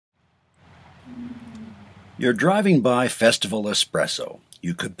You're driving by Festival Espresso.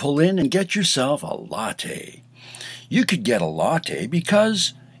 You could pull in and get yourself a latte. You could get a latte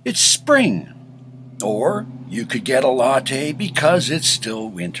because it's spring. Or you could get a latte because it's still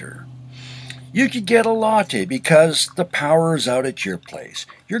winter. You could get a latte because the power is out at your place.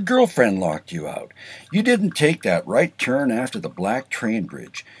 Your girlfriend locked you out. You didn't take that right turn after the black train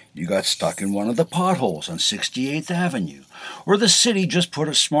bridge. You got stuck in one of the potholes on 68th Avenue. Or the city just put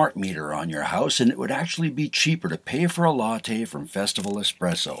a smart meter on your house and it would actually be cheaper to pay for a latte from Festival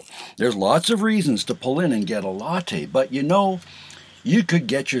Espresso. There's lots of reasons to pull in and get a latte, but you could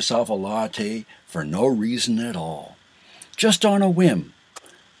get yourself a latte for no reason at all. Just on a whim.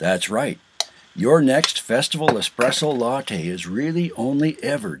 That's right. Your next Festival Espresso latte is really only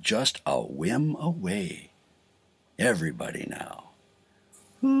ever just a whim away. Everybody now.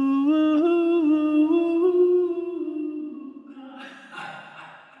 Ooh.